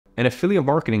And affiliate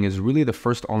marketing is really the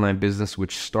first online business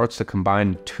which starts to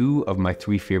combine two of my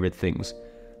three favorite things: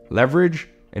 leverage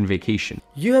and vacation.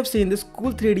 You have seen this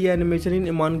cool 3D animation in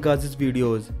Iman Gadzhi's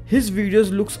videos. His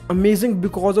videos looks amazing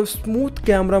because of smooth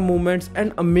camera movements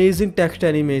and amazing text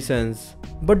animations.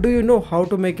 But do you know how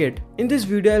to make it? In this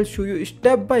video I'll show you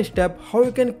step by step how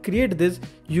you can create this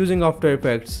using After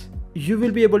Effects. You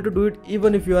will be able to do it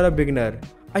even if you are a beginner.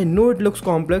 I know it looks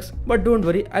complex, but don't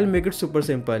worry, I'll make it super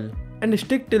simple. And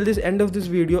stick till this end of this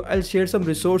video, I'll share some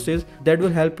resources that will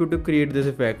help you to create this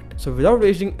effect. So without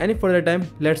wasting any further time,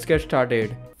 let's get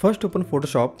started. First open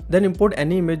Photoshop, then import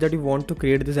any image that you want to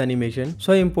create this animation.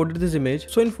 So I imported this image.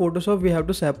 So in Photoshop we have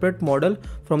to separate model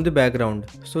from the background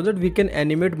so that we can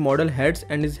animate model heads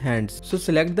and his hands. So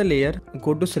select the layer,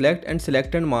 go to select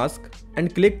and mask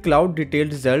and click cloud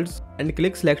detailed results and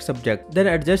click select subject. Then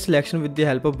adjust selection with the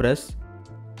help of brush.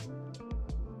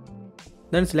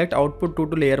 Then select output to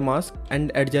layer mask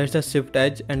and adjust the shift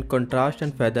edge and contrast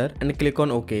and feather and click on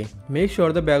OK. Make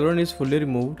sure the background is fully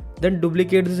removed. Then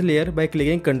duplicate this layer by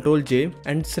clicking Ctrl J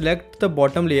and select the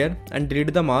bottom layer and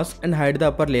delete the mask and hide the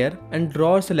upper layer and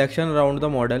draw a selection around the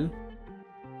model.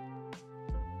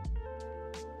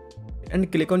 And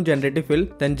click on generative fill,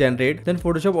 then generate, then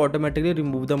Photoshop automatically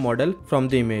remove the model from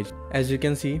the image, as you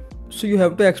can see. So you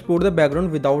have to export the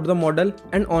background without the model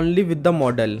and only with the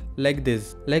model, like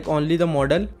this, like only the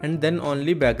model and then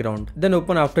only background. Then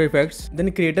open After Effects,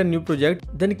 then create a new project,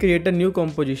 then create a new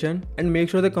composition and make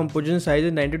sure the composition size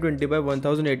is 1920 by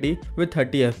 1080 with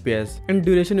 30 fps and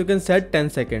duration you can set 10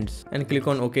 seconds and click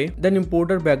on OK. Then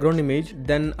import our background image,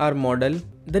 then our model.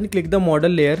 Then click the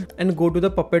model layer and go to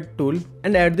the puppet tool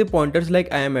and add the pointers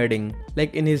like I am adding,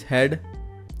 like in his head,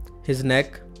 his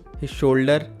neck, his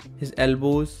shoulder, his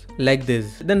elbows, like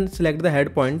this. Then select the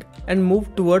head point and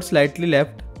move towards slightly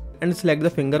left and select the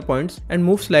finger points and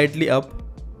move slightly up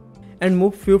and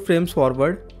move few frames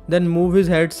forward. Then move his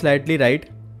head slightly right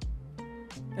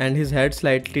and his head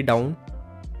slightly down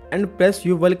and press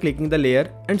U while clicking the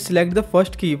layer and select the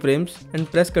first keyframes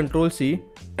and press Ctrl C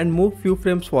and move few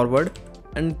frames forward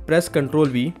and press Ctrl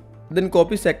V. Then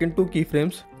copy second two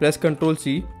keyframes, press Ctrl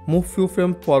C, move few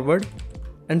frames forward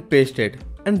and paste it.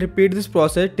 And repeat this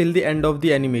process till the end of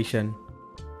the animation.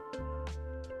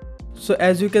 So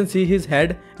as you can see, his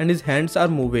head and his hands are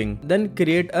moving. Then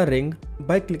create a ring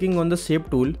by clicking on the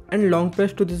shape tool and long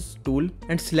press to this tool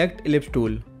and select ellipse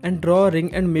tool and draw a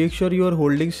ring and make sure you are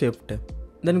holding shift.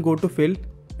 Then go to fill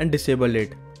and disable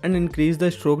it and increase the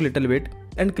stroke little bit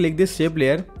and click this shape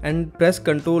layer and press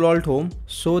Ctrl Alt Home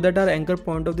so that our anchor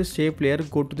point of this shape layer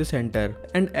go to the center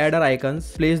and add our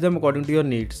icons, place them according to your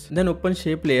needs. Then open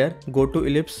shape layer, go to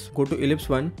ellipse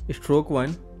 1, stroke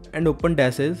 1 and open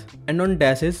dashes, and on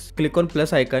dashes click on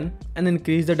plus icon and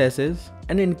increase the dashes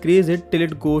and increase it till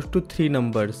it goes to 3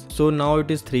 numbers. So now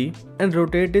it is 3 and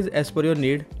rotate it as per your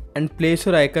need and place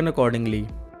your icon accordingly.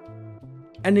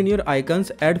 And in your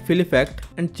icons add fill effect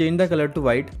and change the color to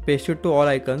white, paste it to all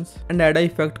icons and add an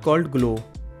effect called glow.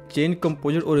 Change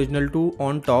composite original to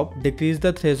on top, decrease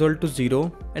the threshold to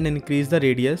 0 and increase the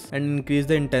radius and increase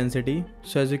the intensity.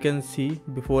 So as you can see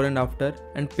before and after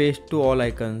and paste to all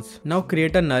icons. Now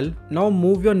create a null. Now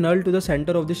move your null to the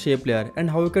center of the shape layer. And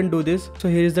how you can do this? So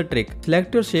here is the trick.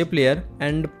 Select your shape layer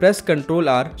and press Ctrl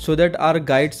R so that our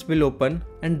guides will open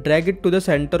and drag it to the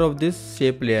center of this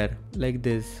shape layer like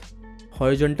this.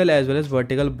 Horizontal as well as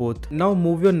vertical both. Now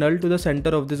move your null to the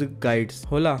center of these guides.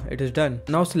 Hola, it is done.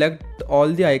 Now select all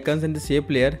the icons in the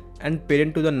shape layer and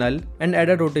parent to the null and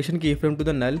add a rotation keyframe to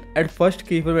the null. Add first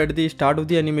keyframe at the start of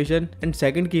the animation and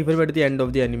second keyframe at the end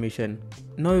of the animation.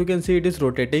 Now you can see it is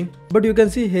rotating, but you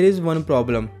can see here is one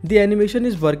problem. The animation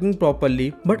is working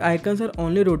properly, but icons are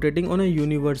only rotating on a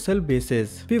universal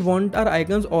basis. We want our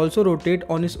icons also rotate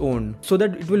on its own so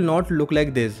that it will not look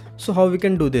like this. So how we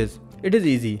can do this? It is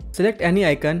easy. Select any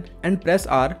icon and press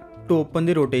R to open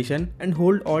the rotation and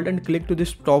hold Alt and click to the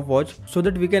stopwatch so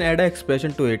that we can add an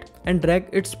expression to it and drag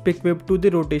its pick whip to the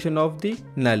rotation of the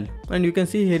null. And you can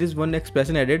see here is one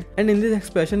expression added, and in this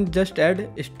expression just add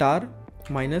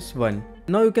 *-1.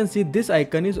 Now you can see this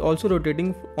icon is also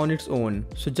rotating on its own.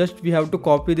 So just we have to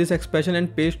copy this expression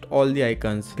and paste all the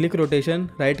icons. Click rotation,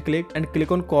 right click and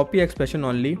click on copy expression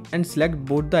only and select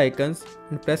both the icons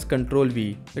and press Ctrl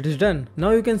V. It is done.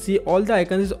 Now you can see all the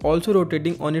icons is also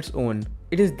rotating on its own.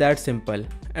 It is that simple.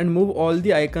 And move all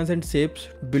the icons and shapes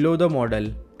below the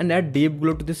model and add deep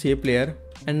glow to the shape layer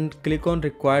and click on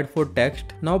required for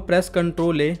text. Now press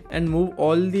Ctrl A and move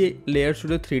all the layers to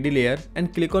the 3D layer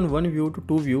and click on one view to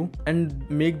two view and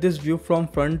make this view from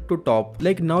front to top.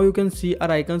 Like now you can see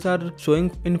our icons are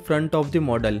showing in front of the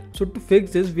model. So to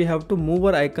fix this, we have to move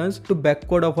our icons to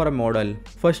backward of our model.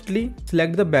 Firstly,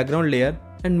 select the background layer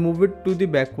and move it to the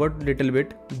backward little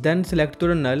bit, then select to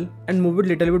the null and move it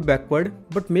little bit backward,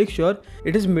 but make sure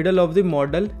it is middle of the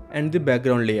model and the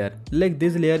background layer. Like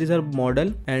this layer is our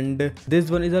model and this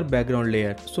one is our background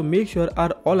layer, so make sure our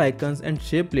all icons and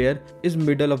shape layer is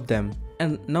middle of them.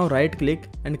 And now right click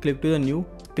and click to the new,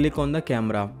 click on the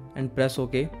camera and press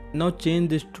OK. Now change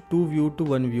this to two view to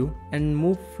one view and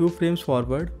move few frames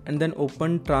forward, and then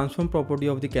open transform property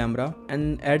of the camera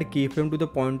and add keyframe to the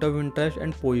point of interest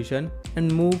and position and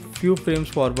move few frames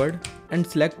forward and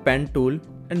select pen tool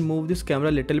and move this camera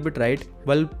little bit right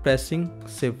while pressing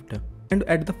shift. And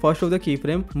at the first of the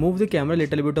keyframe, move the camera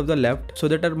little bit of the left so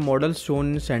that our model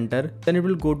shown in center, then it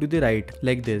will go to the right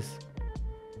like this.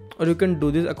 Or you can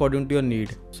do this according to your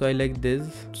need. So I like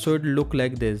this, so it look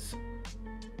like this.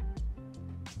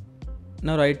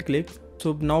 Now right click.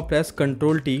 So now press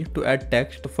Ctrl T to add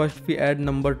text. First we add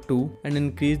number 2 and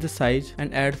increase the size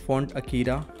and add font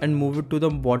Akira and move it to the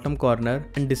bottom corner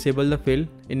and disable the fill,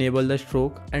 enable the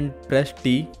stroke and press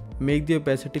T. Make the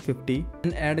opacity 50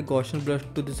 and add Gaussian brush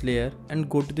to this layer and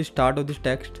go to the start of this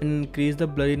text and increase the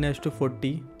blurriness to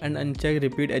 40 and uncheck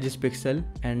repeat edges pixel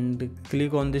and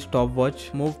click on the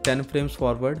stopwatch, move 10 frames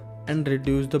forward and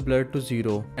reduce the blur to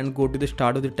 0 and go to the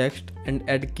start of the text and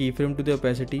add keyframe to the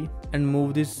opacity and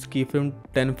move this keyframe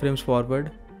 10 frames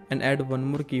forward and add one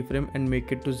more keyframe and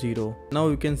make it to 0. Now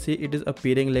you can see it is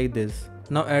appearing like this.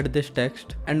 Now add this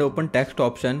text and open text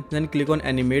option, then click on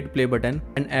animate play button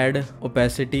and add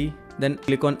opacity, then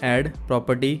click on add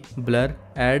property blur,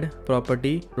 add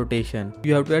property rotation.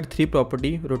 You have to add 3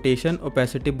 property: rotation,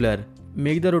 opacity, blur.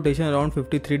 Make the rotation around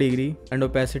 53 degree and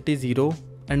opacity 0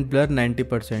 and blur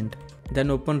 90%.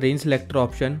 Then open range selector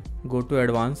option, go to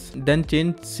advanced, then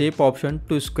change shape option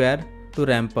to square to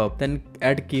ramp up, then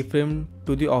add keyframe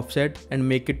to the offset and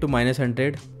make it to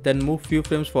 -100, then move few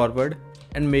frames forward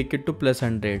and make it to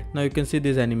 +100. Now you can see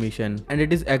this animation and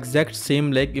it is exact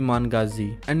same like Iman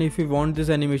Gadzhi. And if you want this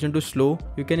animation to slow,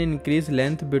 you can increase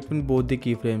length between both the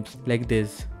keyframes like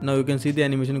this. Now you can see the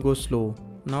animation goes slow.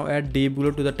 Now add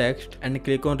debuggler to the text and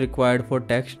click on required for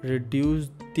text, reduce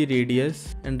the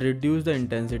radius and reduce the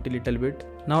intensity little bit.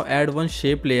 Now add one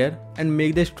shape layer and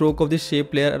make the stroke of the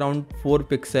shape layer around 4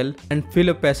 pixel and fill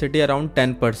opacity around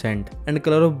 10% and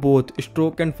color of both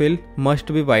stroke and fill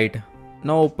must be white.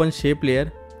 Now open shape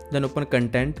layer, then open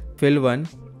content, fill 1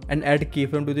 and add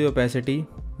keyframe to the opacity.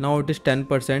 Now it is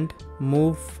 10%,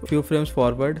 move few frames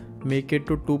forward, make it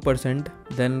to 2%,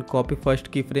 then copy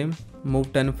first keyframe,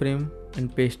 move 10 frame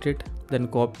and paste it, then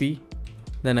copy,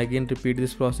 then again repeat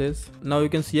this process. Now you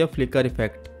can see a flicker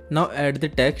effect. Now add the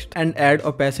text and add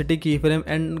opacity keyframe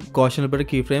and Gaussian blur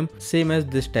keyframe same as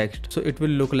this text, so it will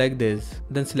look like this.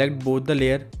 Then select both the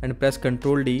layer and press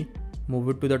Ctrl D, move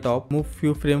it to the top, move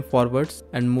few frames forwards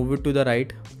and move it to the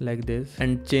right like this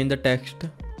and change the text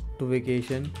to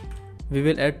vacation. We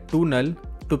will add 2 null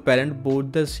to parent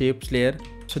both the shapes layer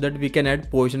so that we can add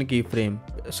position keyframe.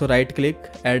 So right click,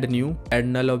 add new, add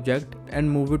null object and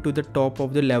move it to the top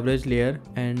of the leverage layer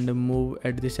and move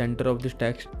at the center of this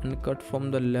text and cut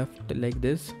from the left like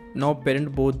this. Now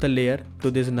parent both the layer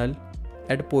to this null,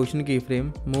 add position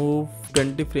keyframe, move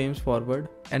 20 frames forward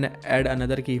and add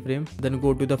another keyframe, then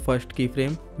go to the first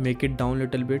keyframe, make it down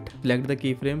little bit, select the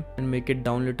keyframe and make it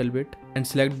down little bit and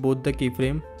select both the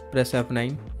keyframe, press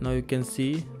F9. Now you can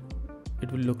see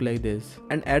it will look like this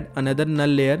and add another null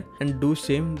layer and do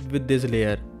same with this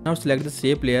layer. Now select the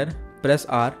shape layer, press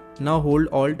R. Now hold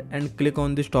Alt and click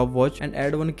on the stopwatch and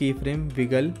add one keyframe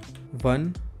wiggle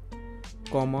 1,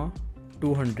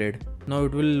 200. Now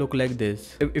it will look like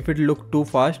this. If it look too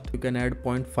fast, you can add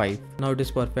 0.5. Now it is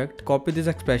perfect. Copy this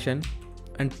expression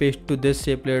and paste to this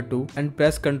shape layer too and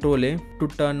press Ctrl A to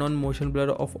turn on motion blur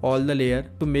of all the layer.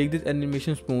 To make this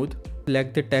animation smooth,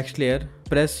 select the text layer,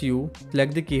 press U,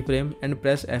 select the keyframe and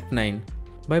press F9.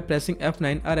 By pressing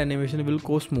F9, our animation will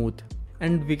go smooth.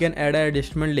 And we can add an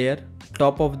adjustment layer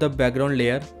top of the background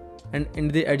layer, and in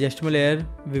the adjustment layer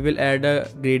we will add a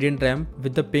gradient ramp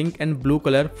with the pink and blue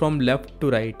color from left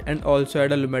to right, and also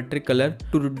add a lumetric color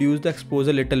to reduce the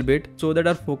exposure little bit so that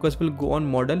our focus will go on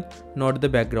model, not the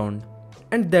background.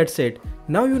 And that's it.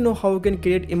 Now you know how you can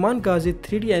create Iman Gadzhi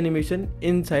 3D animation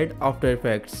inside After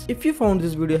Effects. If you found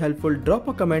this video helpful, drop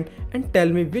a comment and tell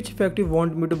me which effect you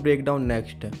want me to break down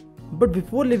next. But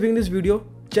before leaving this video,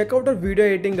 check out our video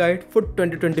editing guide for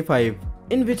 2025.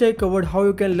 in which I covered how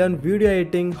you can learn video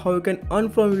editing, how you can earn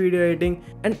from video editing,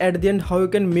 and at the end how you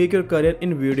can make your career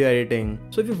in video editing.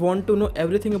 So if you want to know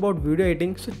everything about video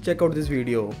editing, so check out this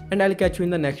video, and I'll catch you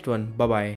in the next one. Bye bye.